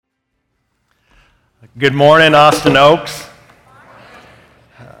Good morning, Austin Oaks.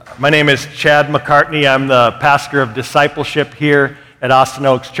 My name is Chad McCartney. I'm the pastor of discipleship here at Austin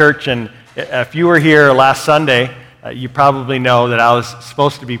Oaks Church. And if you were here last Sunday, you probably know that I was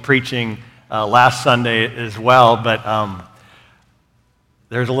supposed to be preaching last Sunday as well, but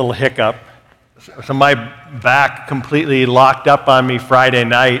there's a little hiccup. So my back completely locked up on me Friday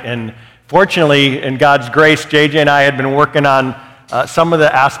night. And fortunately, in God's grace, JJ and I had been working on some of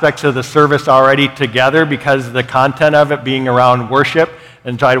the aspects of the service already together because of the content of it being around worship.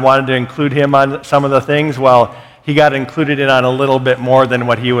 And so I wanted to include him on some of the things. Well, he got included in on a little bit more than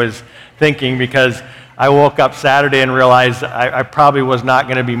what he was thinking because I woke up Saturday and realized I probably was not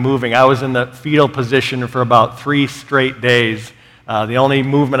going to be moving. I was in the fetal position for about 3 straight days. The only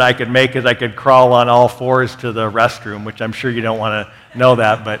movement I could make is I could crawl on all fours to the restroom, which I'm sure you don't want to know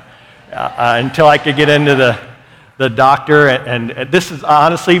that, but until I could get into the doctor, and this is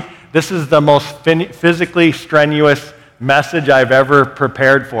honestly, this is the most physically strenuous message I've ever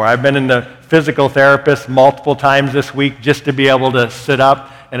prepared for. I've been in the physical therapist multiple times this week just to be able to sit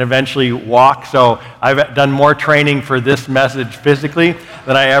up and eventually walk, so I've done more training for this message physically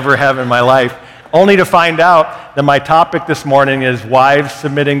than I ever have in my life, only to find out that my topic this morning is wives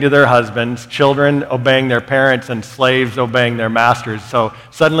submitting to their husbands, children obeying their parents, and slaves obeying their masters. So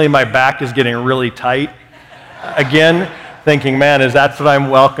suddenly my back is getting really tight. Again, thinking, man, that's what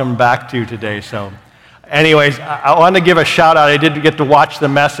I'm welcome back to today. So anyways, I want to give a shout out. I did get to watch the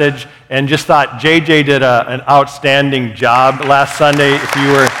message and just thought JJ did an outstanding job last Sunday if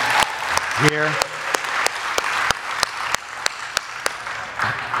you were here.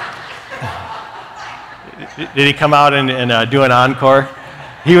 Did he come out and do an encore?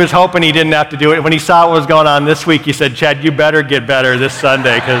 He was hoping he didn't have to do it. When he saw what was going on this week, he said, Chad, you better get better this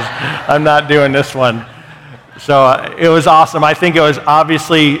Sunday because I'm not doing this one. So it was awesome. I think it was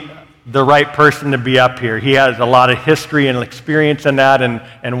obviously the right person to be up here. He has a lot of history and experience in that,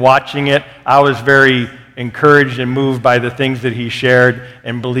 and watching it, I was very encouraged and moved by the things that he shared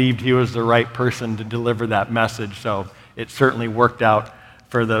and believed he was the right person to deliver that message. So it certainly worked out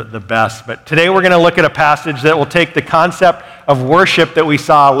for the best. But today we're going to look at a passage that will take the concept of worship that we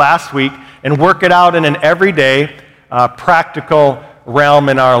saw last week and work it out in an everyday, practical realm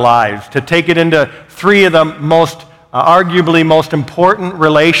in our lives, to take it into 3 of the arguably most important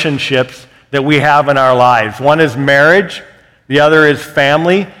relationships that we have in our lives. One is marriage, the other is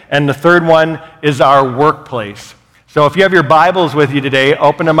family, and the third one is our workplace. So if you have your Bibles with you today,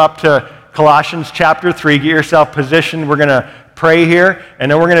 open them up to Colossians chapter 3, get yourself positioned. We're going to pray here, and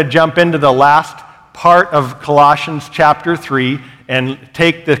then we're going to jump into the last part of Colossians chapter 3 and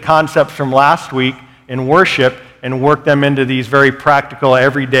take the concepts from last week in worship and work them into these very practical,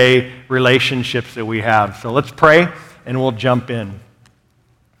 everyday relationships that we have. So let's pray, and we'll jump in.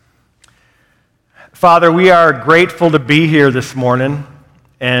 Father, we are grateful to be here this morning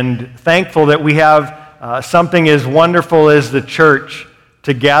and thankful that we have something as wonderful as the church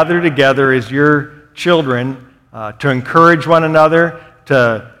to gather together as your children to encourage one another,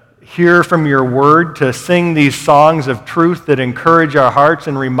 to hear from your word, to sing these songs of truth that encourage our hearts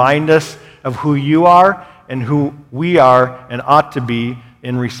and remind us of who you are and who we are and ought to be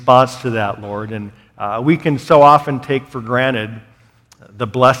in response to that, Lord. And we can so often take for granted the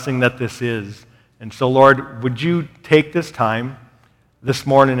blessing that this is. And so, Lord, would you take this time this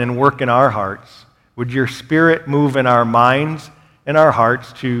morning and work in our hearts? Would your Spirit move in our minds and our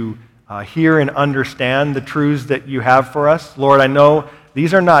hearts to hear and understand the truths that you have for us? Lord, I know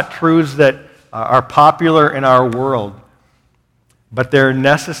these are not truths that are popular in our world, but they're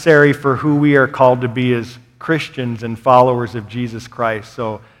necessary for who we are called to be as Christians and followers of Jesus Christ.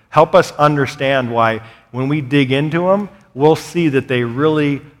 So help us understand why when we dig into them, we'll see that they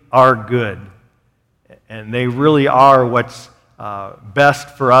really are good. And they really are what's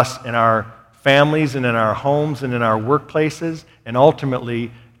best for us in our families and in our homes and in our workplaces, and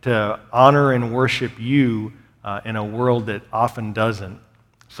ultimately to honor and worship you in a world that often doesn't.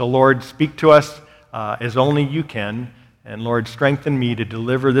 So Lord, speak to us as only you can. And Lord, strengthen me to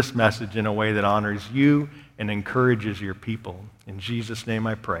deliver this message in a way that honors you and encourages your people. In Jesus' name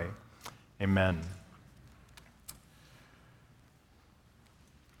I pray. Amen.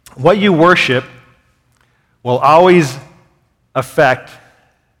 What you worship will always affect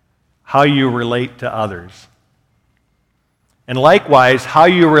how you relate to others. And likewise, how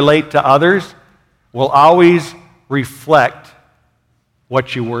you relate to others will always reflect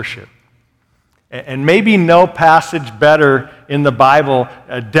what you worship. And maybe no passage better in the Bible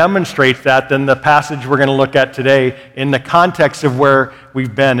demonstrates that than the passage we're going to look at today in the context of where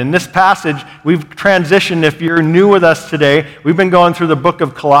we've been. In this passage, we've transitioned. If you're new with us today, we've been going through the book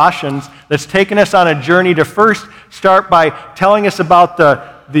of Colossians that's taken us on a journey to first start by telling us about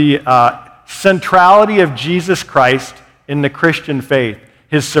the centrality of Jesus Christ in the Christian faith,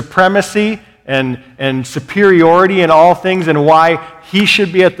 his supremacy and superiority in all things, and why he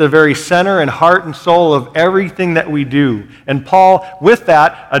should be at the very center and heart and soul of everything that we do. And Paul, with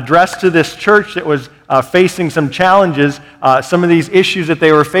that, addressed to this church that was facing some challenges, some of these issues that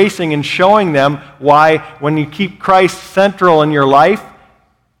they were facing, and showing them why when you keep Christ central in your life,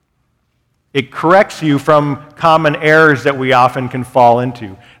 it corrects you from common errors that we often can fall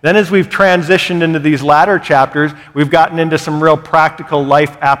into. Then as we've transitioned into these latter chapters, we've gotten into some real practical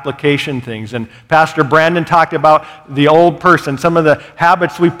life application things. And Pastor Brandon talked about the old person, some of the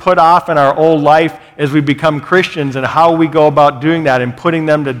habits we put off in our old life as we become Christians, and how we go about doing that and putting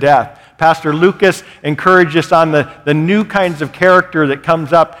them to death. Pastor Lucas encouraged us on the new kinds of character that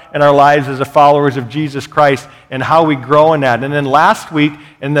comes up in our lives as followers of Jesus Christ and how we grow in that. And then last week,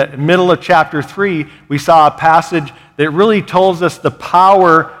 in the middle of chapter 3, we saw a passage that really tells us the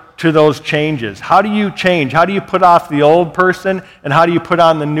power to those changes. How do you change? How do you put off the old person, and how do you put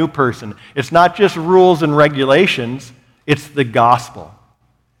on the new person? It's not just rules and regulations, it's the gospel.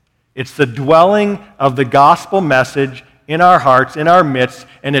 It's the dwelling of the gospel message in our hearts, in our midst,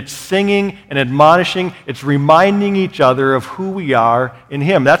 and it's singing and admonishing, it's reminding each other of who we are in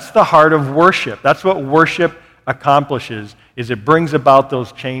him. That's the heart of worship. That's what worship accomplishes, is it brings about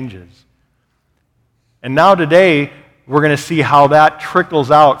those changes. And now today, we're going to see how that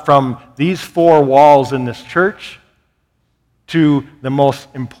trickles out from these four walls in this church to the most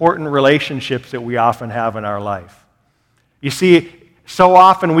important relationships that we often have in our life. You see, so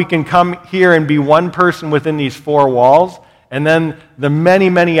often we can come here and be one person within these four walls, and then the many,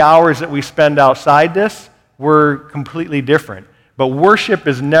 many hours that we spend outside this, we're completely different. But worship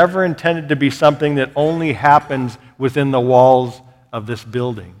is never intended to be something that only happens within the walls of this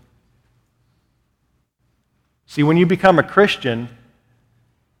building. See, when you become a Christian,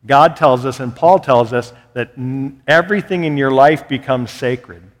 God tells us, and Paul tells us, that everything in your life becomes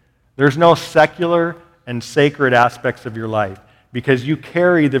sacred. There's no secular and sacred aspects of your life, because you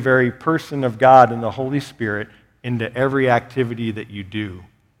carry the very person of God and the Holy Spirit into every activity that you do.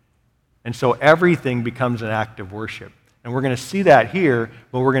 And so everything becomes an act of worship. And we're going to see that here,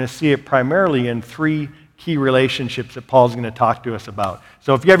 but we're going to see it primarily in three key relationships that Paul's going to talk to us about.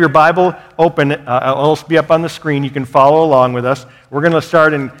 So if you have your Bible open, it'll also be up on the screen. You can follow along with us. We're going to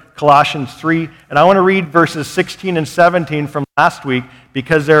start in Colossians 3, and I want to read verses 16 and 17 from last week,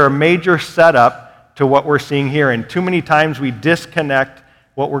 because they're a major setup to what we're seeing here. And too many times we disconnect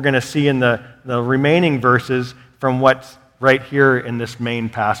what we're going to see in the remaining verses from what's right here in this main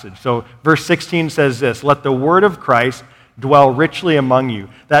passage. So verse 16 says this: "Let the word of Christ dwell richly among you."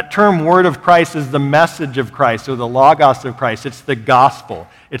 That term word of Christ is the message of Christ, or the logos of Christ. It's the gospel.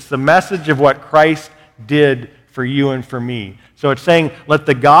 It's the message of what Christ did for you and for me. So it's saying, let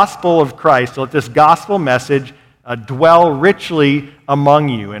the gospel of Christ, let this gospel message dwell richly among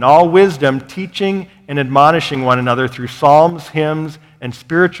you, in all wisdom, teaching and admonishing one another through psalms, hymns, and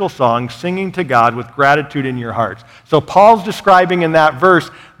spiritual songs, singing to God with gratitude in your hearts. So Paul's describing in that verse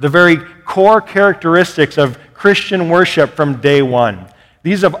the very core characteristics of Christian worship from day one.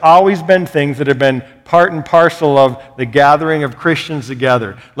 These have always been things that have been part and parcel of the gathering of Christians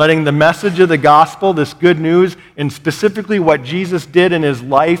together, letting the message of the gospel, this good news, and specifically what Jesus did in his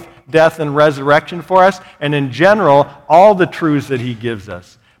life, death, and resurrection for us, and in general, all the truths that he gives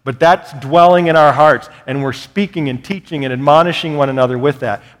us. But that's dwelling in our hearts, and we're speaking and teaching and admonishing one another with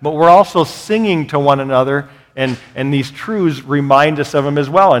that. But we're also singing to one another, and these truths remind us of them as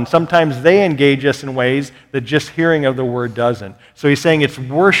well. And sometimes they engage us in ways that just hearing of the word doesn't. So he's saying it's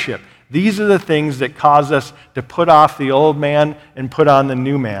worship. These are the things that cause us to put off the old man and put on the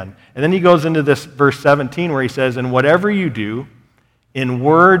new man. And then he goes into this verse 17 where he says, "And whatever you do, in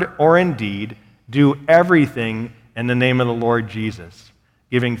word or in deed, do everything in the name of the Lord Jesus,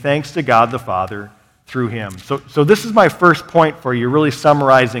 giving thanks to God the Father through him." So this is my first point for you, really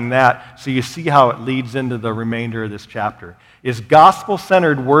summarizing that so you see how it leads into the remainder of this chapter, is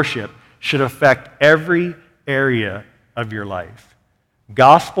gospel-centered worship should affect every area of your life.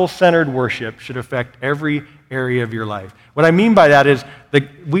 Gospel-centered worship should affect every area of your life. What I mean by that is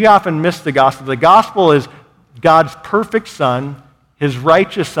we often miss the gospel. The gospel is God's perfect Son, his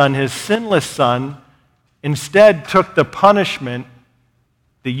righteous Son, his sinless Son, instead took the punishment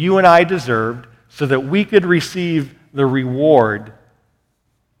that you and I deserved so that we could receive the reward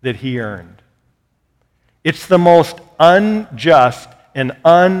that he earned. It's the most unjust and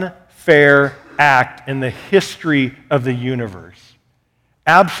unfair act in the history of the universe.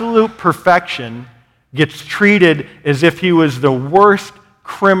 Absolute perfection gets treated as if he was the worst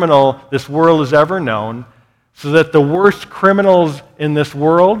criminal this world has ever known, so that the worst criminals in this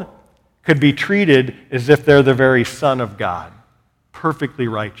world could be treated as if they're the very Son of God, perfectly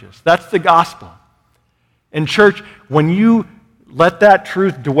righteous. That's the gospel. And church, when you let that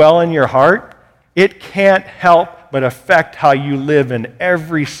truth dwell in your heart, it can't help but affect how you live in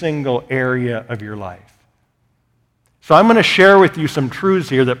every single area of your life. So I'm going to share with you some truths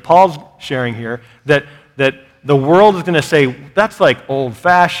here that Paul's sharing here that the world is going to say, that's like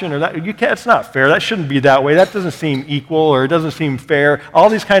old-fashioned, or that you can't, it's not fair, that shouldn't be that way, that doesn't seem equal, or it doesn't seem fair, all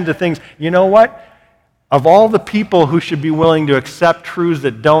these kinds of things. You know what? Of all the people who should be willing to accept truths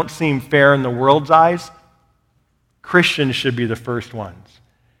that don't seem fair in the world's eyes, Christians should be the first ones.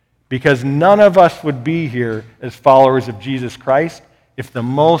 Because none of us would be here as followers of Jesus Christ if the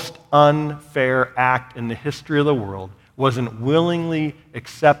most unfair act in the history of the world wasn't willingly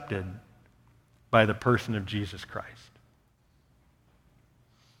accepted by the person of Jesus Christ.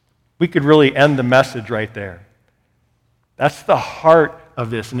 We could really end the message right there. That's the heart of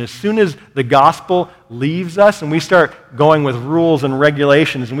this. And as soon as the gospel leaves us and we start going with rules and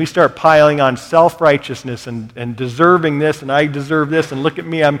regulations and we start piling on self-righteousness and deserving this and I deserve this and look at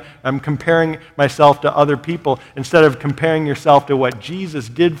me, I'm comparing myself to other people instead of comparing yourself to what Jesus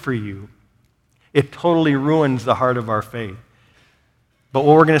did for you, it totally ruins the heart of our faith. But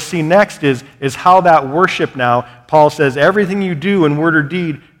what we're going to see next is how that worship now, Paul says, everything you do in word or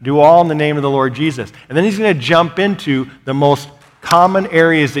deed, do all in the name of the Lord Jesus. And then he's going to jump into the most common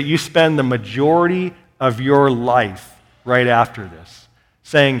areas that you spend the majority of your life right after this,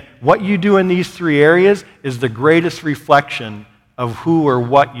 saying what you do in these three areas is the greatest reflection of who or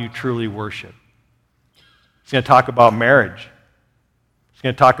what you truly worship. He's going to talk about marriage. He's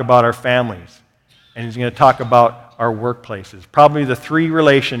going to talk about our families. And he's going to talk about our workplaces, probably the three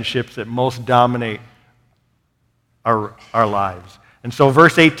relationships that most dominate our lives. And so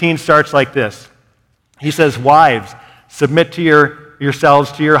verse 18 starts like this. He says, wives, submit to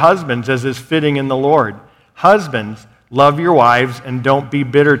yourselves to your husbands as is fitting in the Lord. Husbands, love your wives and don't be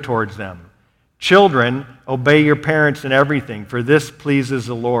bitter towards them. Children, obey your parents in everything, for this pleases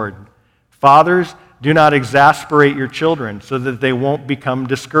the Lord. Fathers, do not exasperate your children so that they won't become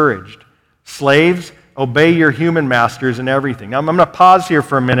discouraged. Slaves, obey your human masters in everything. Now, I'm going to pause here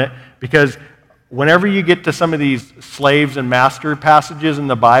for a minute because whenever you get to some of these slaves and master passages in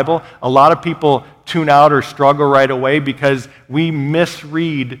the Bible, a lot of people tune out or struggle right away because we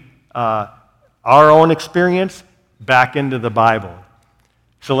misread our own experience back into the Bible.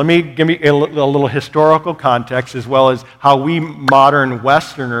 So let me give me a little historical context as well as how we modern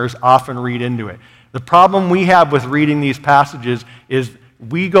Westerners often read into it. The problem we have with reading these passages is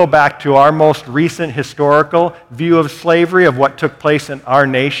we go back to our most recent historical view of slavery, of what took place in our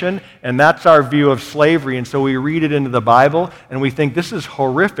nation, and that's our view of slavery. And so we read it into the Bible, and we think, this is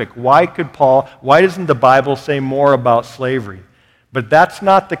horrific. Why doesn't the Bible say more about slavery? But that's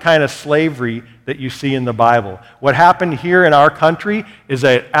not the kind of slavery that you see in the Bible. What happened here in our country is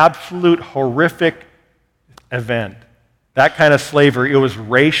an absolute horrific event. That kind of slavery. It was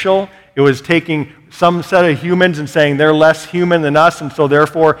racial. It was taking some set of humans and saying they're less human than us, and so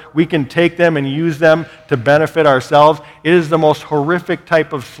therefore we can take them and use them to benefit ourselves. It is the most horrific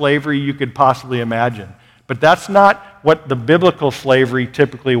type of slavery you could possibly imagine. But that's not what the biblical slavery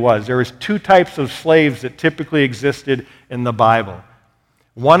typically was. There was two types of slaves that typically existed in the Bible.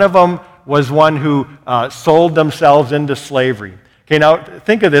 One of them was one who sold themselves into slavery. Okay, now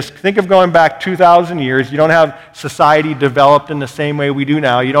think of this. Think of going back 2,000 years. You don't have society developed in the same way we do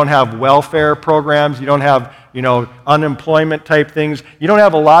now. You don't have welfare programs. You don't have, unemployment type things. You don't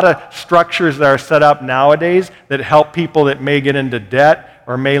have a lot of structures that are set up nowadays that help people that may get into debt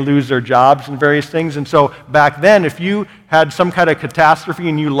or may lose their jobs and various things. And so back then, if you had some kind of catastrophe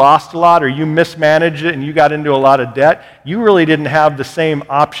and you lost a lot or you mismanaged it and you got into a lot of debt, you really didn't have the same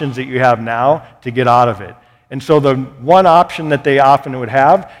options that you have now to get out of it. And so the one option that they often would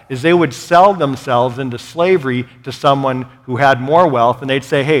have is they would sell themselves into slavery to someone who had more wealth, and they'd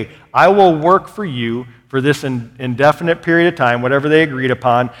say, hey, I will work for you for this indefinite period of time, whatever they agreed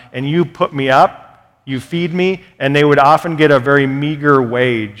upon, and you put me up, you feed me, and they would often get a very meager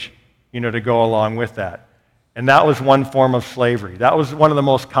wage, to go along with that. And that was one form of slavery. That was one of the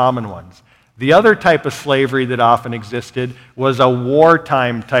most common ones. The other type of slavery that often existed was a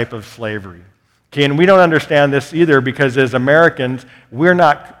wartime type of slavery. Okay, and we don't understand this either because as Americans, we're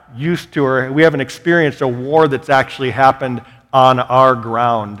not used to or we haven't experienced a war that's actually happened on our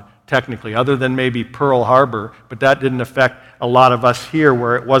ground technically, other than maybe Pearl Harbor, but that didn't affect a lot of us here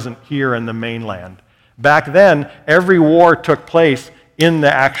where it wasn't here in the mainland. Back then, every war took place in the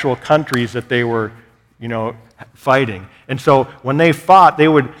actual countries that they were, fighting. And so when they fought, they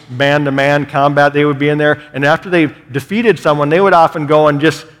would man-to-man combat, they would be in there, and after they defeated someone, they would often go and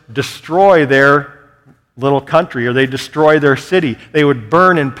just destroy their little country, or they destroy their city. They would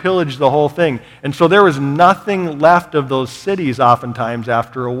burn and pillage the whole thing. And so there was nothing left of those cities oftentimes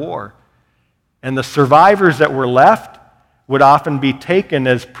after a war. And the survivors that were left would often be taken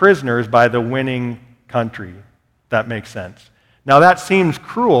as prisoners by the winning country. If that makes sense. Now that seems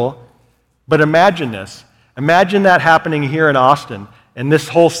cruel, but imagine this. Imagine that happening here in Austin, and this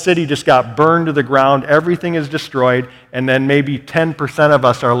whole city just got burned to the ground, everything is destroyed, and then maybe 10% of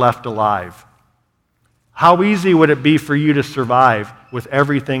us are left alive. How easy would it be for you to survive with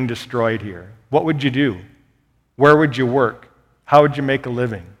everything destroyed here? What would you do? Where would you work? How would you make a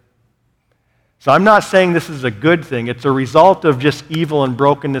living? So I'm not saying this is a good thing. It's a result of just evil and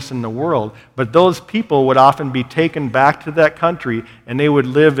brokenness in the world. But those people would often be taken back to that country, and they would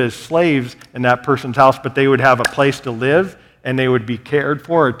live as slaves in that person's house, but they would have a place to live, and they would be cared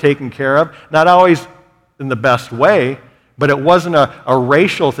for or taken care of. Not always in the best way, but it wasn't a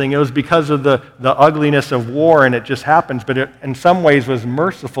racial thing. It was because of the ugliness of war, and it just happens. But it, in some ways, was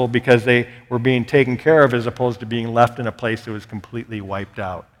merciful because they were being taken care of as opposed to being left in a place that was completely wiped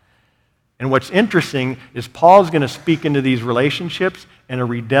out. And what's interesting is Paul's going to speak into these relationships in a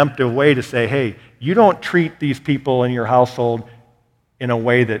redemptive way to say, hey, you don't treat these people in your household in a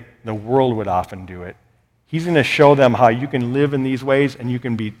way that the world would often do it. He's going to show them how you can live in these ways, and you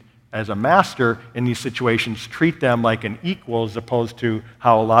can be, as a master in these situations, treat them like an equal as opposed to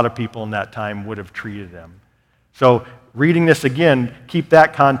how a lot of people in that time would have treated them. So reading this again, keep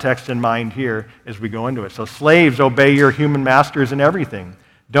that context in mind here as we go into it. So slaves, obey your human masters in everything.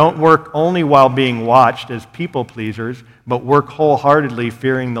 Don't work only while being watched as people pleasers, but work wholeheartedly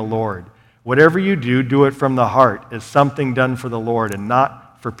fearing the Lord. Whatever you do, do it from the heart as something done for the Lord and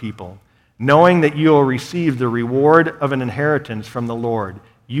not for people, knowing that you will receive the reward of an inheritance from the Lord.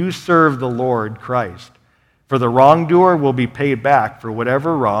 You serve the Lord Christ. For the wrongdoer will be paid back for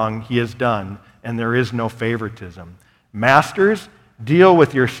whatever wrong he has done, and there is no favoritism. Masters, deal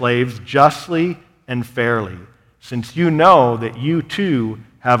with your slaves justly and fairly, since you know that you too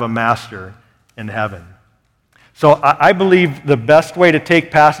have a master in heaven. So I believe the best way to take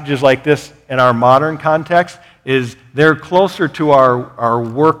passages like this in our modern context is they're closer to our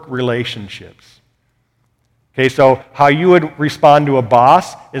work relationships. Okay, so how you would respond to a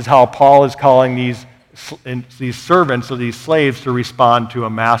boss is how Paul is calling these servants or these slaves to respond to a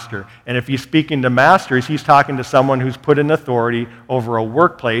master. And if he's speaking to masters, he's talking to someone who's put in authority over a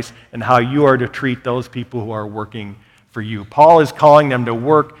workplace and how you are to treat those people who are working for you. Paul is calling them to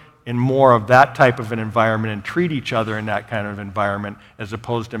work in more of that type of an environment and treat each other in that kind of environment as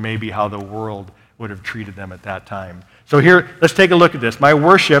opposed to maybe how the world would have treated them at that time. So here, let's take a look at this. My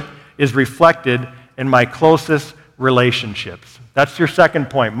worship is reflected in my closest relationships. That's your second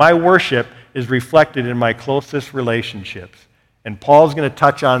point. My worship is reflected in my closest relationships. And Paul's going to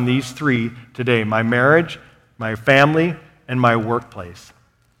touch on these three today: my marriage, my family, and my workplace.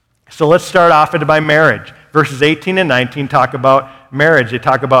 So let's start off at my marriage. Verses 18 and 19 talk about marriage. They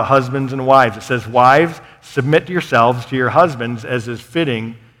talk about husbands and wives. It says, wives, submit yourselves to your husbands as is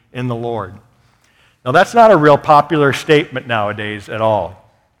fitting in the Lord. Now that's not a real popular statement nowadays at all.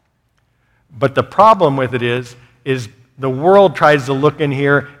 But the problem with it is the world tries to look in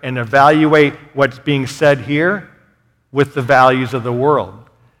here and evaluate what's being said here with the values of the world.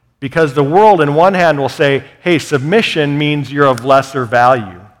 Because the world, in one hand, will say, hey, submission means you're of lesser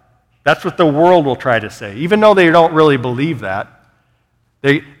value. That's what the world will try to say. Even though they don't really believe that,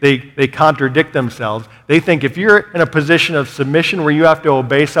 they contradict themselves. They think if you're in a position of submission where you have to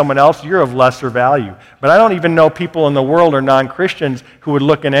obey someone else, you're of lesser value. But I don't even know people in the world or non-Christians who would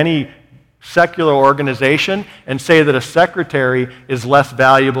look in any secular organization and say that a secretary is less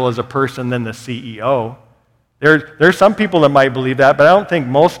valuable as a person than the CEO. There's some people that might believe that, but I don't think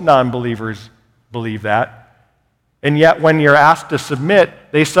most non-believers believe that. And yet when you're asked to submit,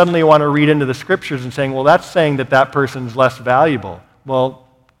 they suddenly want to read into the scriptures and saying, well, that's saying that that person's less valuable. Well,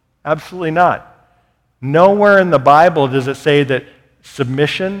 absolutely not. Nowhere in the Bible does it say that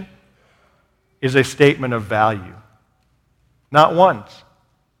submission is a statement of value. Not once.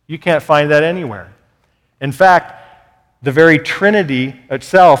 You can't find that anywhere. In fact, the very Trinity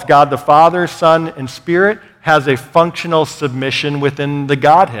itself, God the Father, Son, and Spirit, has a functional submission within the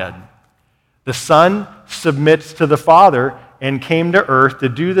Godhead. The Son submits to the Father and came to earth to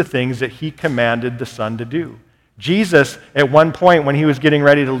do the things that he commanded the Son to do. Jesus, at one point when he was getting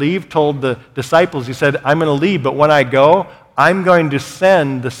ready to leave, told the disciples, he said, I'm going to leave, but when I go, I'm going to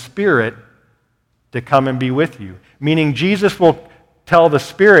send the Spirit to come and be with you. Meaning Jesus will tell the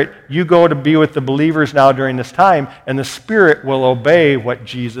Spirit, you go to be with the believers now during this time, and the Spirit will obey what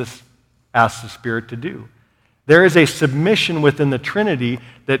Jesus asks the Spirit to do. There is a submission within the Trinity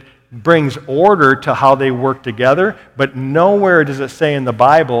that brings order to how they work together, but nowhere does it say in the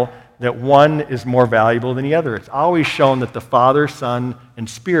Bible that one is more valuable than the other. It's always shown that the Father, Son, and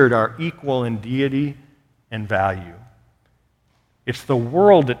Spirit are equal in deity and value. It's the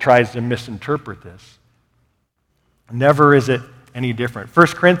world that tries to misinterpret this. Never is it any different. 1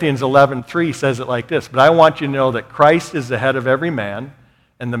 Corinthians 11:3 says it like this, but I want you to know that Christ is the head of every man,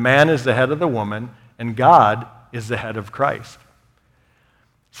 and the man is the head of the woman, and God is the head of Christ.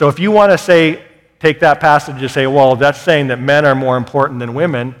 So if you want to take that passage and say, well, that's saying that men are more important than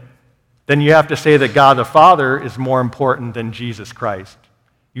women, then you have to say that God the Father is more important than Jesus Christ.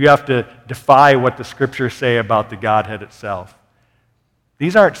 You have to defy what the Scriptures say about the Godhead itself.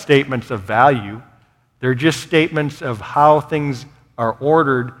 These aren't statements of value. They're just statements of how things are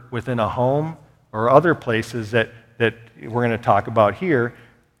ordered within a home or other places that we're going to talk about here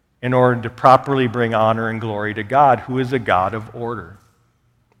in order to properly bring honor and glory to God, who is a God of order.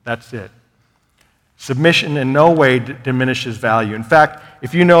 That's it. Submission in no way diminishes value. In fact,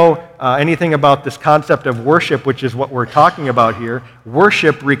 if you know anything about this concept of worship, which is what we're talking about here,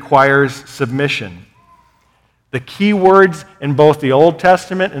 worship requires submission. The key words in both the Old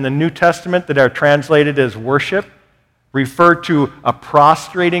Testament and the New Testament that are translated as worship refer to a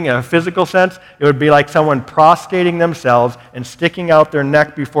prostrating in a physical sense. It would be like someone prostrating themselves and sticking out their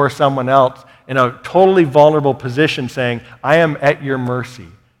neck before someone else in a totally vulnerable position saying, I am at your mercy.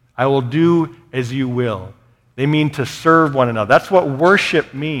 I will do as you will. They mean to serve one another. That's what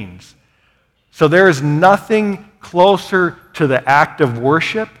worship means. So there is nothing closer to the act of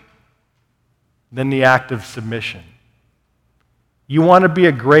worship than the act of submission. You want to be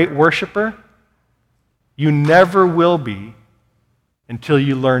a great worshiper? You never will be until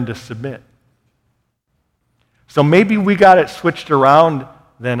you learn to submit. So maybe we got it switched around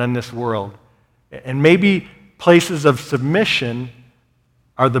then in this world. And maybe places of submission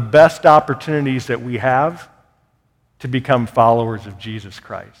are the best opportunities that we have to become followers of Jesus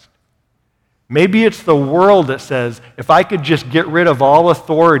Christ. Maybe it's the world that says, if I could just get rid of all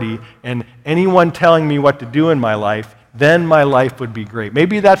authority and anyone telling me what to do in my life, then my life would be great.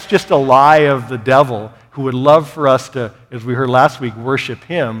 Maybe that's just a lie of the devil who would love for us to, as we heard last week, worship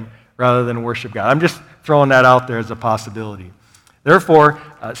him rather than worship God. I'm just throwing that out there as a possibility. Therefore,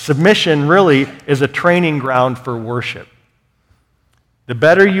 submission really is a training ground for worship. The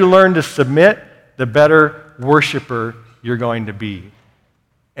better you learn to submit, the better worshiper you're going to be.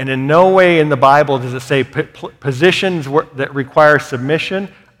 And in no way in the Bible does it say positions that require submission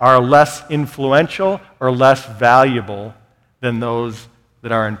are less influential or less valuable than those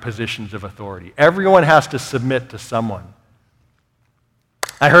that are in positions of authority. Everyone has to submit to someone.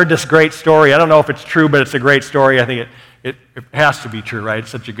 I heard this great story. I don't know if it's true, but it's a great story. I think it has to be true, right? It's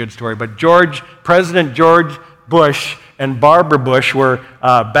such a good story. But President George Bush and Barbara Bush were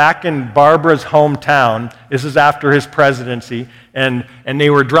back in Barbara's hometown. This is after his presidency. And they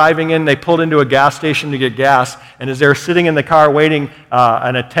were driving in. They pulled into a gas station to get gas. And as they were sitting in the car waiting,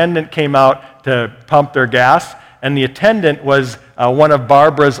 an attendant came out to pump their gas. And the attendant was one of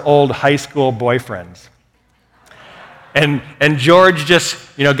Barbara's old high school boyfriends. And George just,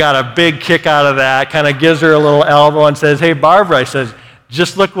 got a big kick out of that, kind of gives her a little elbow and says, hey, Barbara, I says,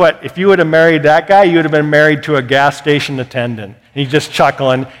 just look if you would have married that guy, you would have been married to a gas station attendant. And he's just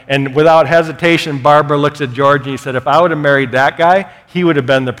chuckling. And without hesitation, Barbara looks at George and he said, if I would have married that guy, he would have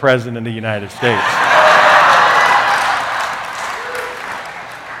been the president of the United States.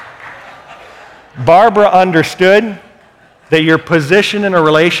 Barbara understood that your position in a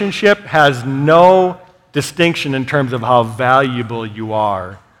relationship has no distinction in terms of how valuable you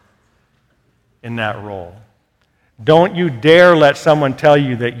are in that role. Don't you dare let someone tell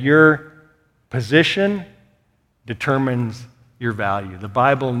you that your position determines your value. The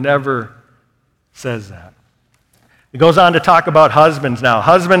Bible never says that. It goes on to talk about husbands now.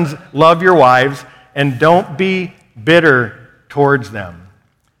 Husbands, love your wives and don't be bitter towards them.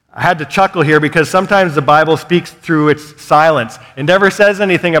 I had to chuckle here because sometimes the Bible speaks through its silence. It never says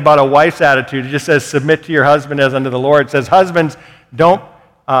anything about a wife's attitude. It just says, submit to your husband as unto the Lord. It says, husbands, don't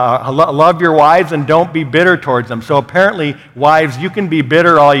love your wives and don't be bitter towards them. So apparently, wives, you can be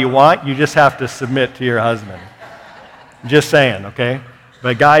bitter all you want. You just have to submit to your husband. Just saying, okay?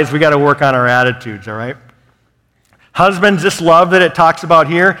 But guys, we got to work on our attitudes, all right? Husbands, this love that it talks about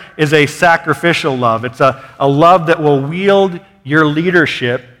here is a sacrificial love. It's a love that will wield your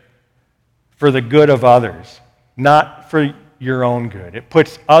leadership for the good of others, not for your own good. It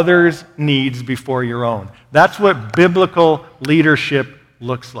puts others' needs before your own. That's what biblical leadership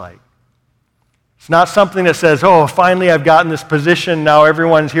looks like. It's not something that says, oh, finally I've gotten this position, now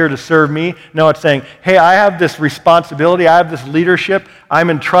everyone's here to serve me. No, it's saying, hey, I have this responsibility, I have this leadership,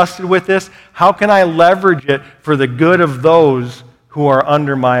 I'm entrusted with this. How can I leverage it for the good of those who are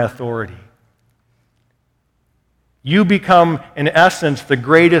under my authority? You become, in essence, the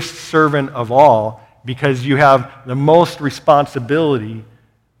greatest servant of all because you have the most responsibility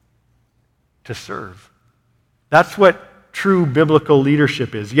to serve. That's what true biblical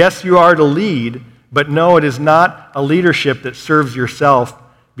leadership is. Yes, you are to lead, but no, it is not a leadership that serves yourself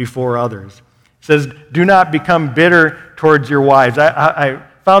before others. It says, do not become bitter towards your wives. I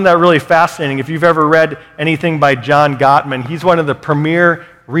found that really fascinating. If you've ever read anything by John Gottman, he's one of the premier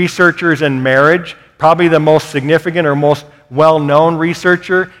researchers in marriage, probably the most significant or most well-known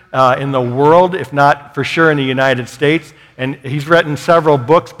researcher in the world, if not for sure in the United States. And he's written several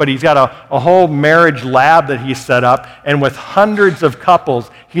books, but he's got a whole marriage lab that he's set up. And with hundreds of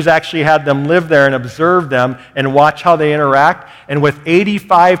couples, he's actually had them live there and observe them and watch how they interact. And with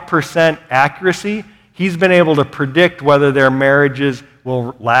 85% accuracy, he's been able to predict whether their marriages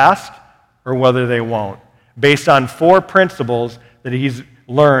will last or whether they won't, based on 4 principles that he's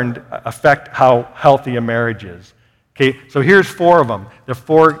learned affect how healthy a marriage is. Okay, so here's 4 of them. The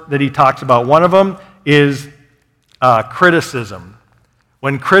 4 that he talks about. One of them is criticism.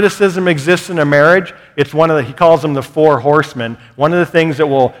 When criticism exists in a marriage, it's he calls them the 4 horsemen, one of the things that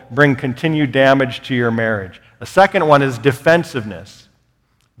will bring continued damage to your marriage. The second one is defensiveness.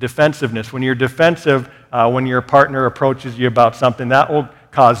 Defensiveness. When you're defensive, when your partner approaches you about something, that will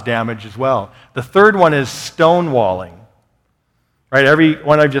cause damage as well. The third one is stonewalling. Right? Every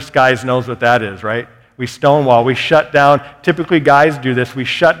one of just guys knows what that is, right? We stonewall. We shut down. Typically, guys do this. We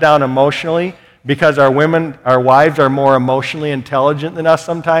shut down emotionally because our wives are more emotionally intelligent than us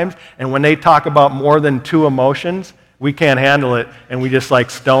sometimes. And when they talk about more than 2 emotions, we can't handle it, and we just like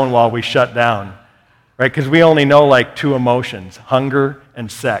stonewall. We shut down, right? Because we only know like 2 emotions, hunger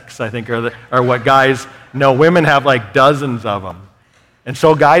and sex. I think are what guys know. Women have like dozens of them. And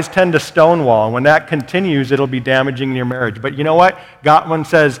so guys tend to stonewall, and when that continues, it'll be damaging in your marriage. But you know what? Gottman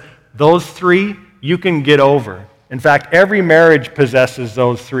says those 3 you can get over. In fact, every marriage possesses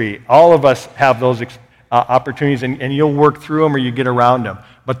those 3. All of us have those opportunities, and you'll work through them or you get around them.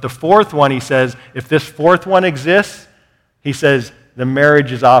 But the 4th one, he says, if this 4th one exists, he says the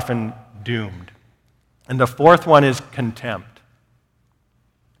marriage is often doomed. And the 4th one is contempt.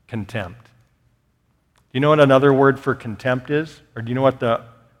 Contempt. Do you know what another word for contempt is? Or do you know what the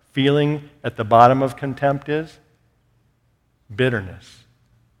feeling at the bottom of contempt is? Bitterness.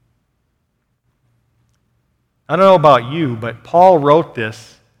 I don't know about you, but Paul wrote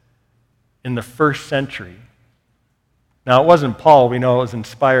this in the 1st century. Now, it wasn't Paul. We know it was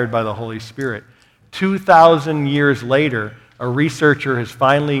inspired by the Holy Spirit. 2,000 years later, a researcher has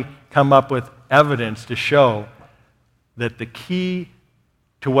finally come up with evidence to show that the key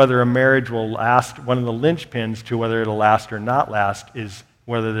to whether a marriage will last, one of the linchpins to whether it'll last or not last, is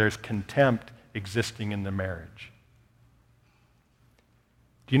whether there's contempt existing in the marriage.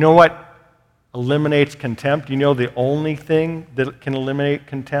 Do you know what eliminates contempt? Do you know the only thing that can eliminate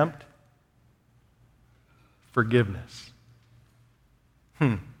contempt? Forgiveness.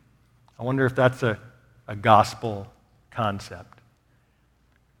 I wonder if that's a gospel concept.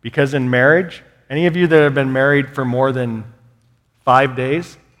 Because in marriage, any of you that have been married for more than 5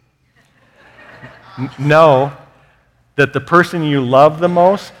 days know that the person you love the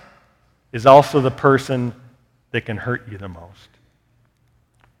most is also the person that can hurt you the most.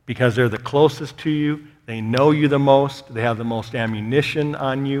 Because they're the closest to you, they know you the most, they have the most ammunition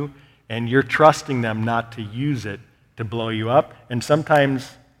on you, and you're trusting them not to use it to blow you up. And sometimes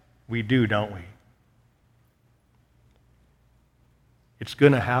we do, don't we? It's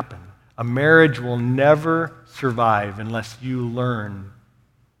going to happen. A marriage will never survive unless you learn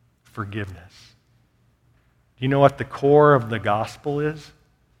forgiveness. Do you know what the core of the gospel is?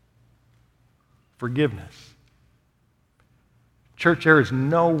 Forgiveness. Church, there is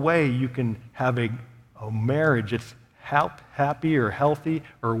no way you can have a marriage that's happy or healthy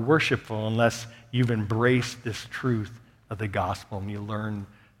or worshipful unless you've embraced this truth of the gospel and you learn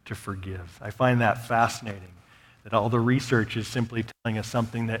to forgive. I find that fascinating, that all the research is simply telling us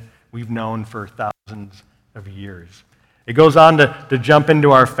something that we've known for thousands of years. It goes on to jump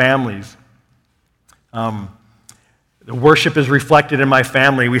into our families. The The worship is reflected in my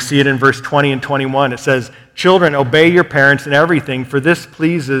family. We see it in verse 20 and 21. It says, "Children, obey your parents in everything, for this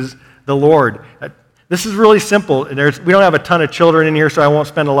pleases the Lord." This is really simple. We don't have a ton of children in here, so I won't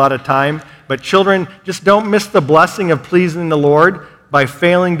spend a lot of time. But children, just don't miss the blessing of pleasing the Lord by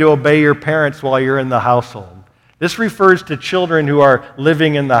failing to obey your parents while you're in the household. This refers to children who are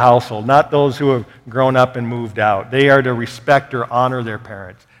living in the household, not those who have grown up and moved out. They are to respect or honor their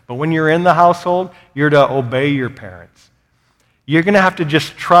parents. But when you're in the household, you're to obey your parents. You're going to have to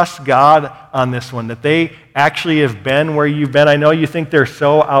just trust God on this one, that they actually have been where you've been. I know you think they're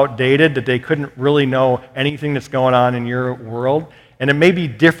so outdated that they couldn't really know anything that's going on in your world. And it may be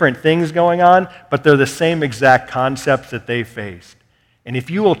different things going on, but they're the same exact concepts that they faced. And if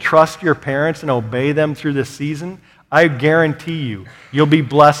you will trust your parents and obey them through this season, I guarantee you, you'll be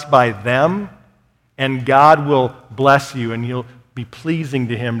blessed by them, and God will bless you, and you'll be pleasing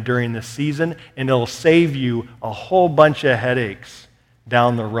to Him during this season, and it'll save you a whole bunch of headaches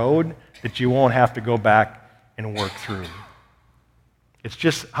down the road that you won't have to go back and work through. It's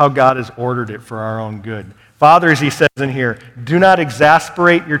just how God has ordered it for our own good. Fathers, He says in here, do not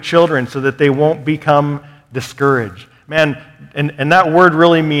exasperate your children so that they won't become discouraged. Man, and that word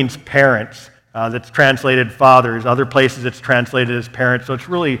really means parents. That's translated fathers. Other places it's translated as parents. So it's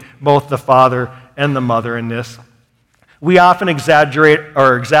really both the father and the mother in this. We often exaggerate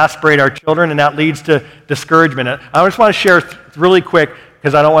or exasperate our children, and that leads to discouragement. I just want to share really quick,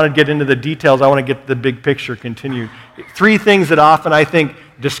 because I don't want to get into the details. I want to get the big picture continued. 3 things that often I think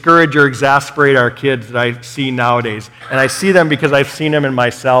discourage or exasperate our kids that I see nowadays. And I see them because I've seen them in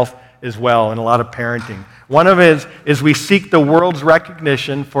myself as well in a lot of parenting. One of it is we seek the world's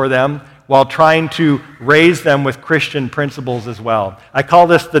recognition for them while trying to raise them with Christian principles as well. I call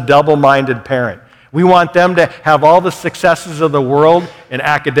this the double-minded parent. We want them to have all the successes of the world in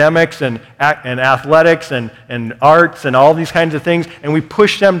academics and athletics and arts and all these kinds of things, and we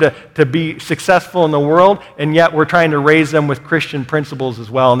push them to be successful in the world, and yet we're trying to raise them with Christian principles as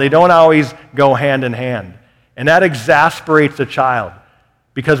well, and they don't always go hand in hand. And that exasperates a child,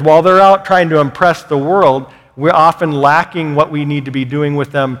 because while they're out trying to impress the world, we're often lacking what we need to be doing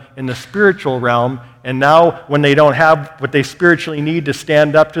with them in the spiritual realm. And now, when they don't have what they spiritually need to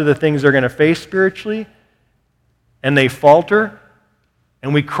stand up to the things they're going to face spiritually, and they falter,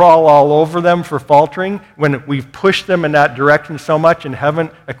 and we crawl all over them for faltering, when we've pushed them in that direction so much and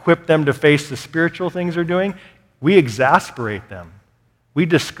haven't equipped them to face the spiritual things they're doing, we exasperate them. We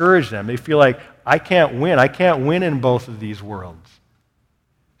discourage them. They feel like, I can't win. I can't win in both of these worlds.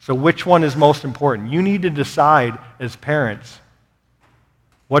 So which one is most important? You need to decide as parents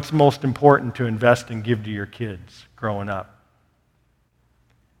what's most important to invest and give to your kids growing up.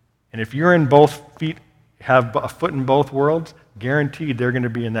 And if you're in both feet, have a foot in both worlds, guaranteed they're going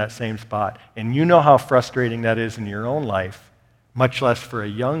to be in that same spot. And you know how frustrating that is in your own life, much less for a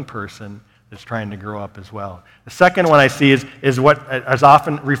young person that's trying to grow up as well. The second one I see is what is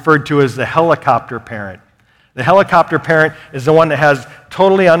often referred to as the helicopter parent. The helicopter parent is the one that has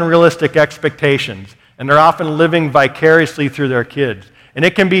totally unrealistic expectations, and they're often living vicariously through their kids. And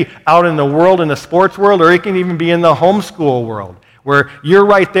it can be out in the world, in the sports world, or it can even be in the homeschool world, where you're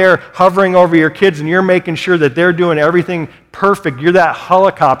right there hovering over your kids and you're making sure that they're doing everything perfect. You're that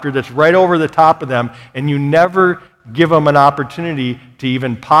helicopter that's right over the top of them, and you never give them an opportunity to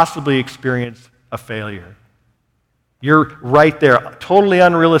even possibly experience a failure. You're right there, totally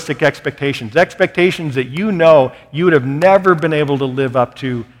unrealistic expectations that you know you would have never been able to live up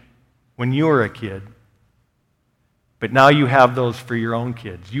to when you were a kid. But now you have those for your own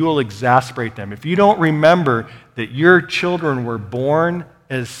kids. You will exasperate them. If you don't remember that your children were born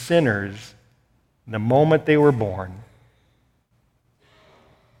as sinners the moment they were born,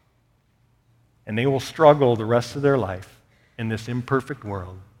 and they will struggle the rest of their life in this imperfect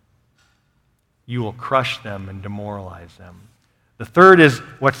world, you will crush them and demoralize them. The third is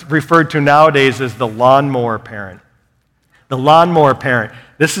what's referred to nowadays as the lawnmower parent. The lawnmower parent.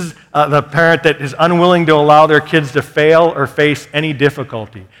 This is the parent that is unwilling to allow their kids to fail or face any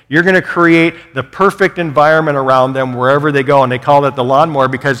difficulty. You're going to create the perfect environment around them wherever they go, and they call it the lawnmower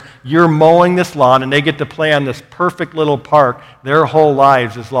because you're mowing this lawn and they get to play on this perfect little park their whole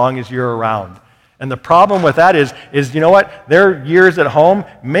lives as long as you're around. And the problem with that is you know what? Their years at home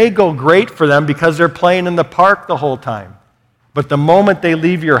may go great for them because they're playing in the park the whole time. But the moment they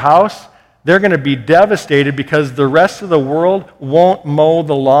leave your house, they're going to be devastated because the rest of the world won't mow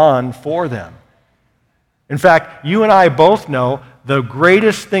the lawn for them. In fact, you and I both know the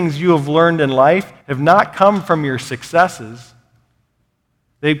greatest things you have learned in life have not come from your successes.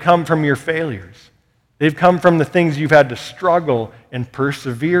 They've come from your failures. They've come from the things you've had to struggle and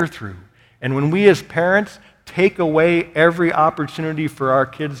persevere through. And when we as parents take away every opportunity for our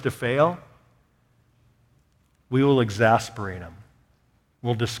kids to fail, we will exasperate them.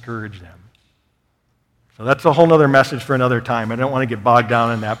 We'll discourage them. So that's a whole other message for another time. I don't want to get bogged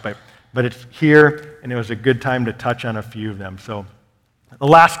down in that, but it's here, and it was a good time to touch on a few of them. So the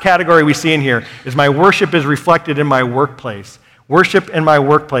last category we see in here is my worship is reflected in my workplace. Worship in my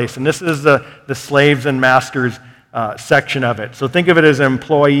workplace. And this is the slaves and masters section of it. So think of it as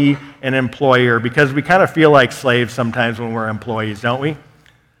employee and employer, because we kind of feel like slaves sometimes when we're employees, don't we?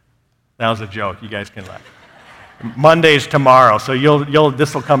 That was a joke. You guys can laugh. Monday's tomorrow, so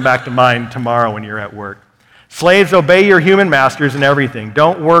this will come back to mind tomorrow when you're at work. Slaves, obey your human masters in everything.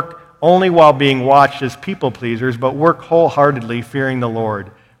 Don't work only while being watched as people pleasers, but work wholeheartedly, fearing the Lord.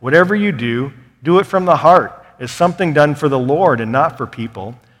 Whatever you do, do it from the heart, as something done for the Lord and not for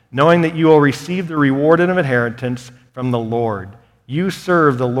people, knowing that you will receive the reward of inheritance from the Lord. You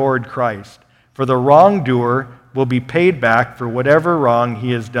serve the Lord Christ. For the wrongdoer will be paid back for whatever wrong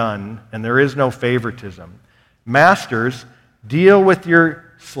he has done, and there is no favoritism. Masters, deal with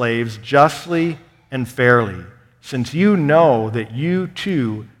your slaves justly and fairly, since you know that you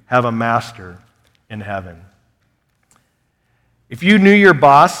too have a master in heaven. If you knew your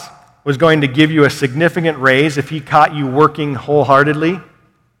boss was going to give you a significant raise if he caught you working wholeheartedly,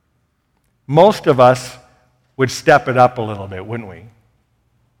 most of us would step it up a little bit, wouldn't we?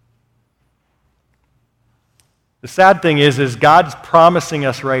 The sad thing is God's promising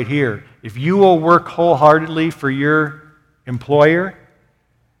us right here, if you will work wholeheartedly for your employer,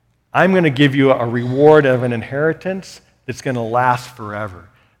 I'm going to give you a reward of an inheritance that's going to last forever.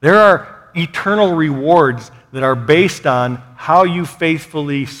 There are eternal rewards that are based on how you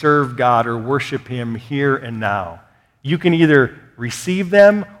faithfully serve God or worship Him here and now. You can either receive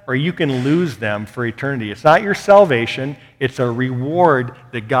them or you can lose them for eternity. It's not your salvation, it's a reward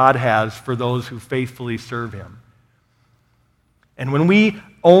that God has for those who faithfully serve Him. And when we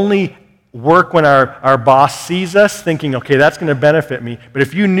only work when our boss sees us, thinking, okay, that's going to benefit me, but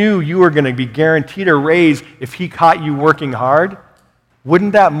if you knew you were going to be guaranteed a raise if he caught you working hard,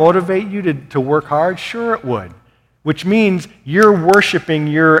 wouldn't that motivate you to work hard? Sure it would. Which means you're worshiping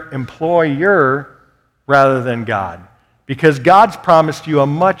your employer rather than God. Because God's promised you a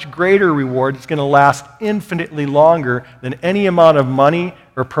much greater reward that's going to last infinitely longer than any amount of money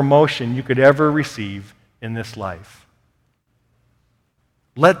or promotion you could ever receive in this life.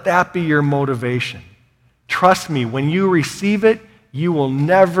 Let that be your motivation. Trust me, when you receive it, you will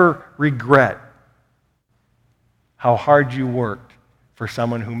never regret how hard you worked for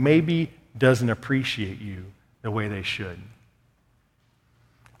someone who maybe doesn't appreciate you the way they should.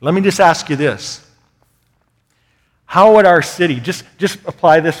 Let me just ask you this. How would our city, just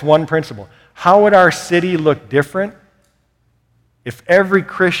apply this one principle, how would our city look different if every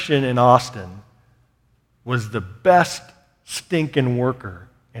Christian in Austin was the best stinking worker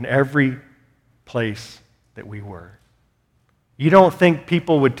in every place that we were? You don't think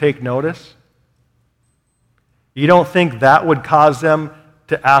people would take notice? You don't think that would cause them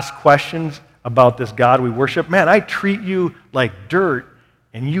to ask questions about this God we worship? Man, I treat you like dirt,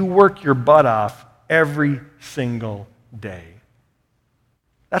 and you work your butt off every single day.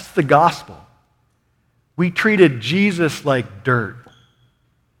 That's the gospel. We treated Jesus like dirt,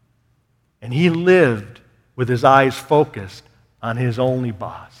 and he lived with his eyes focused on his only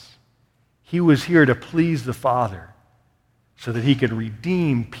boss. He was here to please the Father so that he could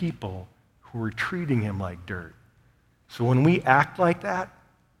redeem people who were treating him like dirt. So when we act like that,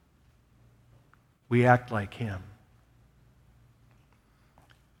 we act like him.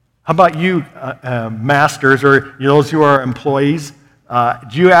 How about you, masters, or those who are employees?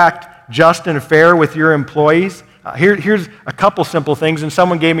 Do you act just and fair with your employees? Here's a couple simple things, and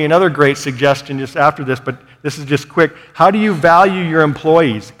someone gave me another great suggestion just after this, but this is just quick. How do you value your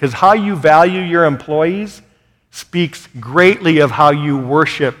employees? Because how you value your employees speaks greatly of how you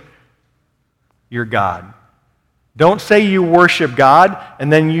worship your God. Don't say you worship God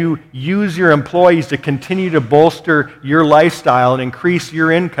and then you use your employees to continue to bolster your lifestyle and increase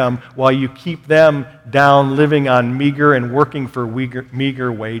your income while you keep them down living on meager and working for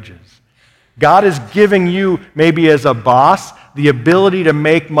meager wages. God is giving you, maybe as a boss, the ability to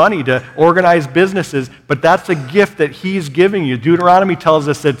make money, to organize businesses, but that's a gift that he's giving you. Deuteronomy tells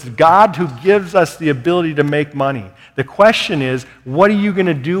us that it's God who gives us the ability to make money. The question is, what are you going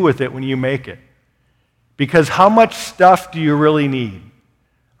to do with it when you make it? Because how much stuff do you really need?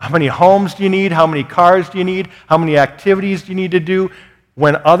 How many homes do you need? How many cars do you need? How many activities do you need to do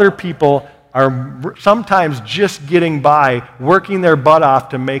when other people are sometimes just getting by, working their butt off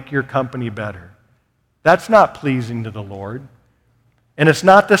to make your company better? That's not pleasing to the Lord. And it's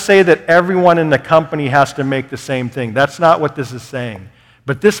not to say that everyone in the company has to make the same thing. That's not what this is saying.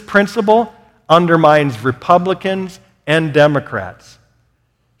 But this principle undermines Republicans and Democrats.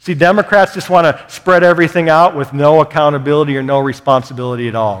 See, Democrats just want to spread everything out with no accountability or no responsibility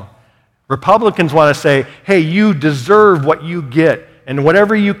at all. Republicans want to say, hey, you deserve what you get, and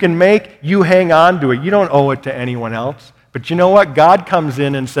whatever you can make, you hang on to it. You don't owe it to anyone else. But you know what? God comes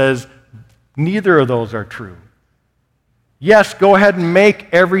in and says, neither of those are true. Yes, go ahead and make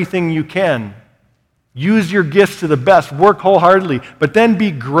everything you can. Use your gifts to the best. Work wholeheartedly. But then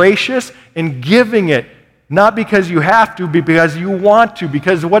be gracious in giving it, not because you have to, but because you want to.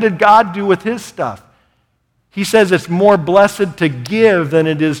 Because what did God do with his stuff? He says it's more blessed to give than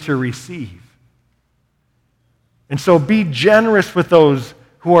it is to receive. And so be generous with those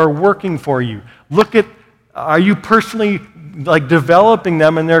who are working for you. Look at, are you personally developing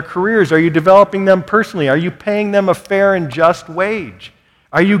them in their careers? Are you developing them personally? Are you paying them a fair and just wage?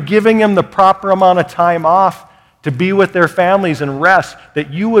 Are you giving them the proper amount of time off to be with their families and rest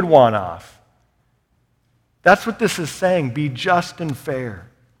that you would want off? That's what this is saying. Be just and fair.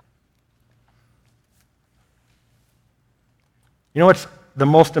 You know what's the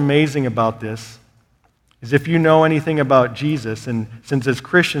most amazing about this is if you know anything about Jesus, and since as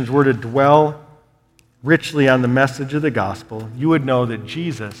Christians we're to dwell richly on the message of the gospel, you would know that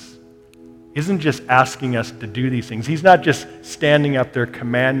Jesus isn't just asking us to do these things. He's not just standing up there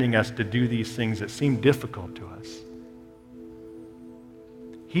commanding us to do these things that seem difficult to us.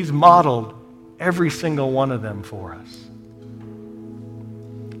 He's modeled every single one of them for us.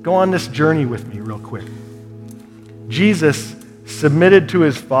 Go on this journey with me real quick. Jesus submitted to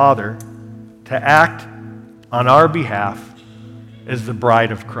his Father to act on our behalf as the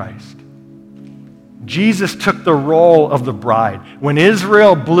bride of Christ. Jesus took the role of the bride. When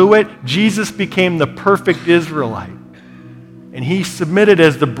Israel blew it, Jesus became the perfect Israelite. And he submitted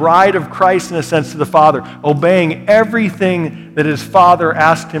as the bride of Christ in a sense to the Father, obeying everything that his Father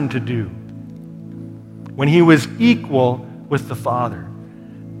asked him to do when he was equal with the Father.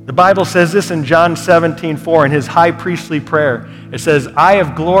 The Bible says this in John 17:4 in his high priestly prayer. It says, I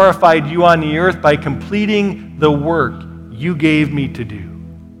have glorified you on the earth by completing the work you gave me to do.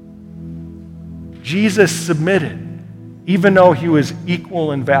 Jesus submitted, even though he was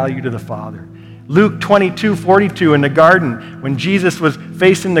equal in value to the Father. Luke 22:42 in the garden, when Jesus was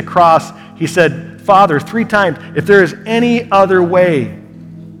facing the cross, he said, Father, 3 times, if there is any other way,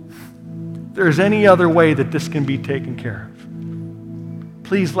 that this can be taken care of,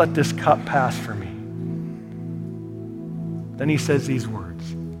 please let this cup pass for me. Then he says these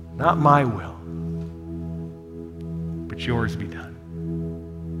words, not my will, but yours be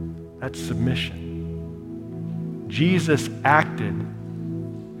done. That's submission. Jesus acted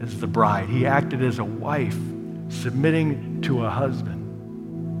as the bride. He acted as a wife, submitting to a husband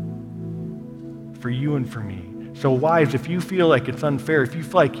for you and for me. So wives, if you feel like it's unfair, if you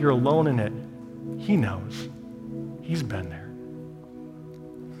feel like you're alone in it, he knows. He's been there.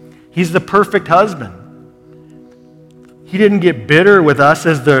 He's the perfect husband. He didn't get bitter with us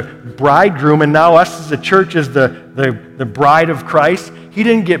as the bridegroom and now us as the church as the bride of Christ. He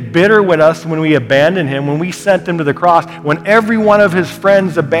didn't get bitter with us when we abandoned him, when we sent him to the cross, when every one of his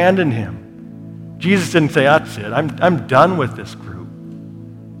friends abandoned him. Jesus didn't say, that's it, I'm done with this group.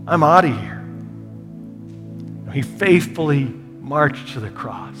 I'm out of here. No, he faithfully marched to the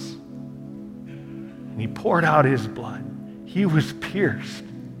cross. And he poured out his blood. He was pierced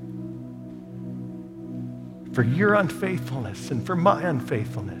for your unfaithfulness and for my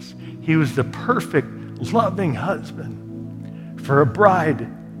unfaithfulness. He was the perfect, loving husband for a bride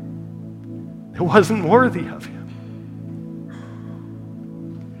that wasn't worthy of him.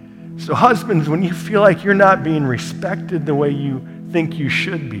 So husbands, when you feel like you're not being respected the way you think you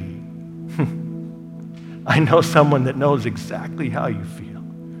should be, I know someone that knows exactly how you feel.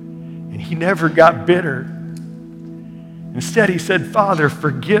 And he never got bitter. Instead, he said, Father,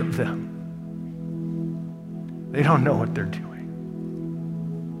 forgive them. They don't know what they're doing.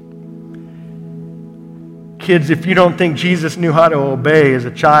 Kids, if you don't think Jesus knew how to obey as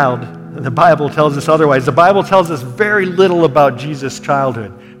a child, the Bible tells us otherwise. The Bible tells us very little about Jesus'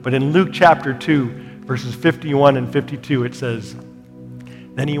 childhood. But in Luke chapter 2, verses 51 and 52, it says,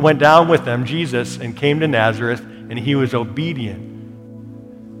 Then he went down with them, Jesus, and came to Nazareth, and he was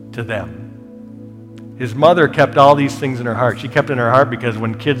obedient to them. His mother kept all these things in her heart. She kept it in her heart because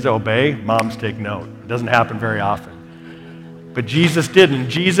when kids obey, moms take note. It doesn't happen very often. But Jesus didn't.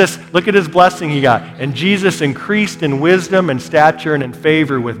 Jesus, look at his blessing he got. And Jesus increased in wisdom and stature and in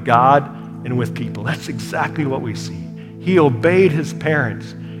favor with God and with people. That's exactly what we see. He obeyed his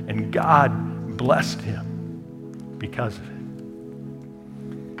parents, and God blessed him because of it.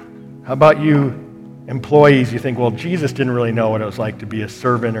 How about you employees? You think, well, Jesus didn't really know what it was like to be a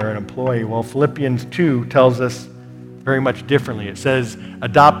servant or an employee. Well, Philippians 2 tells us very much differently. It says,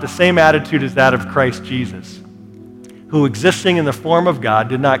 adopt the same attitude as that of Christ Jesus, who existing in the form of God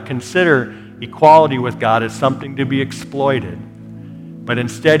did not consider equality with God as something to be exploited, but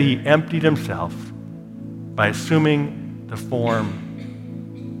instead he emptied himself by assuming the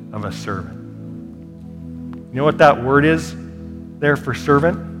form of a servant. You know what that word is there for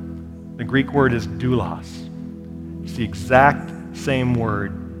servant? The Greek word is doulos. It's the exact same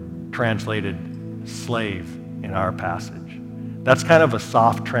word translated slave in our passage. That's kind of a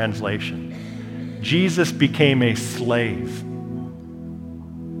soft translation. Jesus became a slave.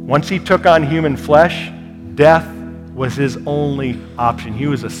 Once he took on human flesh, death was his only option. He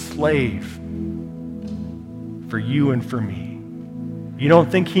was a slave for you and for me. You don't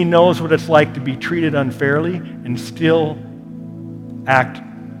think he knows what it's like to be treated unfairly and still act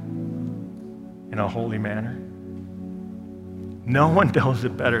in a holy manner? No one knows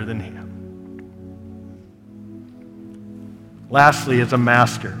it better than him. Lastly, as a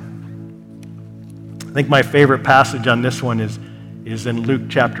master, I think my favorite passage on this one is in Luke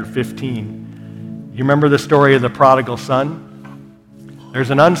chapter 15. You remember the story of the prodigal son? There's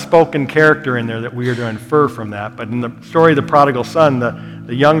an unspoken character in there that we are to infer from that. But in the story of the prodigal son,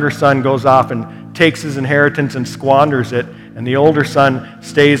 the younger son goes off and takes his inheritance and squanders it, and the older son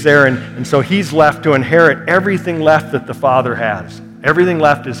stays there, and so he's left to inherit everything left that the father has. Everything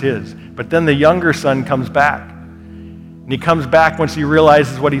left is his. But then the younger son comes back. And he comes back once he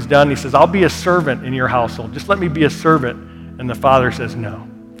realizes what he's done. He says, I'll be a servant in your household. Just let me be a servant. And the father says, no.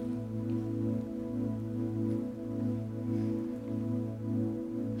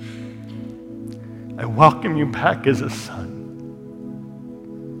 I welcome you back as a son.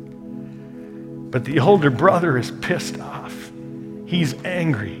 But the older brother is pissed off. He's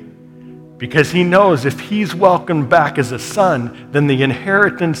angry because he knows if he's welcomed back as a son, then the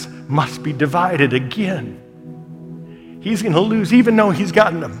inheritance must be divided again. He's going to lose, even though he's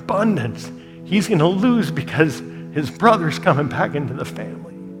got an abundance. He's going to lose because his brother's coming back into the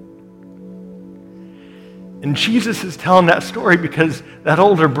family. And Jesus is telling that story because that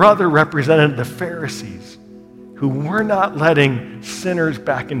older brother represented the Pharisees, who were not letting sinners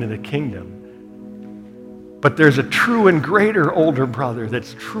back into the kingdom. But there's a true and greater older brother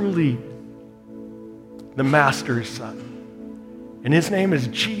that's truly the master's son. And his name is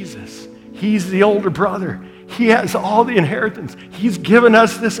Jesus. He's the older brother. He has all the inheritance. He's given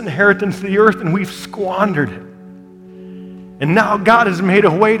us this inheritance of the earth, and we've squandered it. And now God has made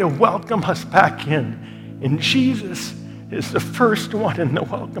a way to welcome us back in. And Jesus is the first one in the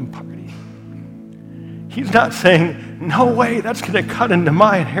welcome party. He's not saying, no way, that's going to cut into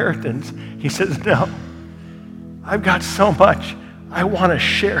my inheritance. He says, no, I've got so much, I want to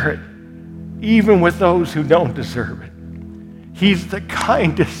share it, even with those who don't deserve it. He's the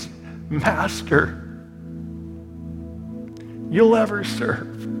kindest master you'll ever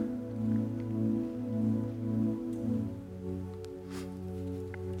serve.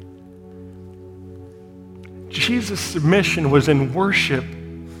 Jesus' submission was in worship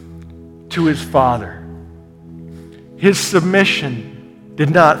to his Father. His submission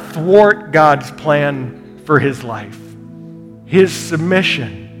did not thwart God's plan for his life. His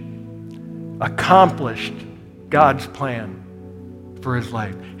submission accomplished God's plan for his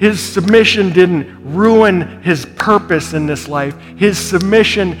life. His submission didn't ruin his purpose in this life. His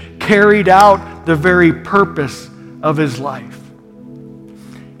submission carried out the very purpose of his life.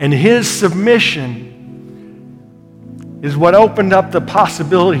 And his submission is what opened up the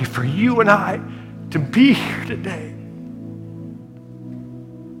possibility for you and I to be here today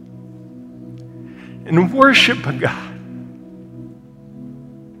and worship a God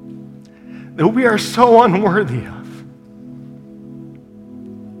that we are so unworthy of.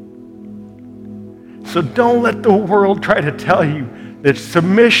 So don't let the world try to tell you that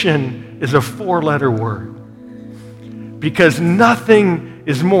submission is a 4-letter word, because nothing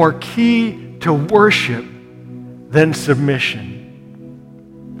is more key to worship than submission.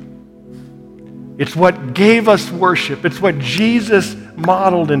 It's what gave us worship. It's what Jesus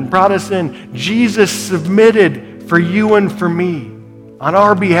modeled and brought us in. Jesus submitted for you and for me on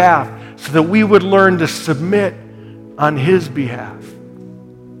our behalf so that we would learn to submit on his behalf.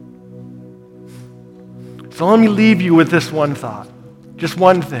 So let me leave you with this one thought, just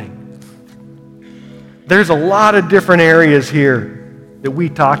one thing. There's a lot of different areas here that we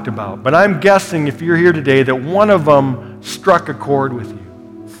talked about, but I'm guessing if you're here today that one of them struck a chord with you.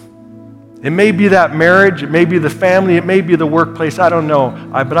 It may be that marriage, it may be the family, it may be the workplace, I don't know,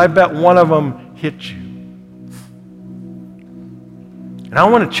 but I bet one of them hit you. And I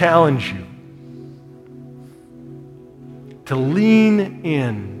want to challenge you to lean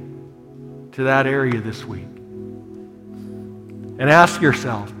in to that area this week and ask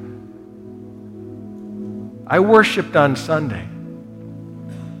yourself, I worshiped on Sunday,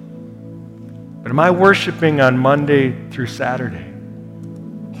 but am I worshiping on Monday through Saturday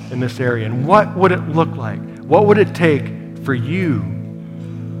in this area? And what would it look like? What would it take for you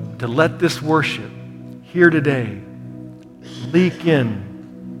to let this worship here today leak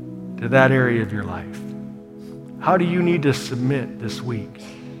in to that area of your life? How do you need to submit this week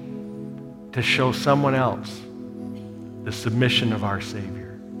to show someone else the submission of our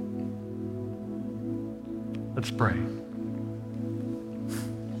Savior? Let's pray.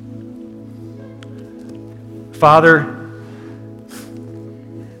 Father,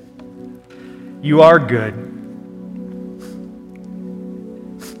 you are good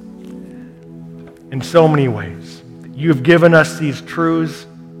in so many ways. You have given us these truths,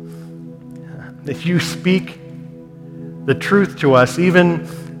 that you speak the truth to us, even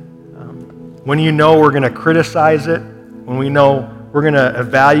when you know we're going to criticize it, when we know we're going to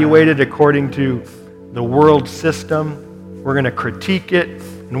evaluate it according to the world system, we're going to critique it,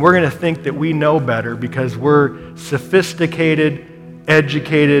 and we're going to think that we know better because we're sophisticated,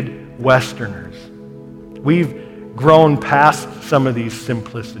 educated Westerners. We've grown past some of these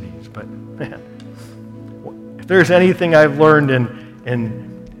simplicities, but man, if there's anything I've learned in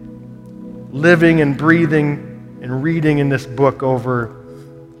living and breathing and reading in this book over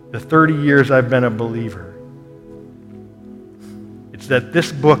the 30 years I've been a believer, it's that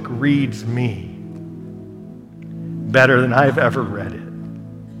this book reads me better than I've ever read it.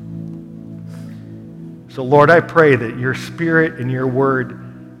 So Lord, I pray that your Spirit and your word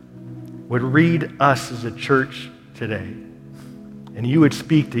would read us as a church today, and you would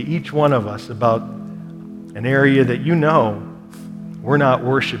speak to each one of us about an area that you know we're not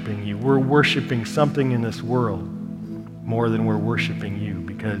worshiping you. We're worshiping something in this world more than we're worshiping you,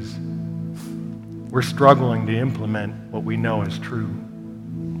 because we're struggling to implement what we know is true.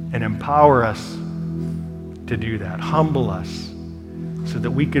 And empower us to do that. Humble us so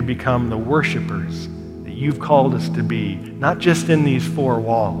that we could become the worshipers that you've called us to be, not just in these four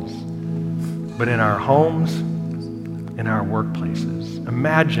walls, but in our homes, in our workplaces.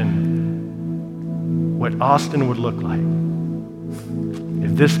 Imagine what Austin would look like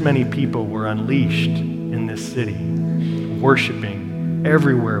if this many people were unleashed in this city, worshiping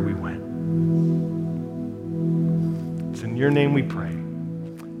everywhere we went. It's in your name we pray.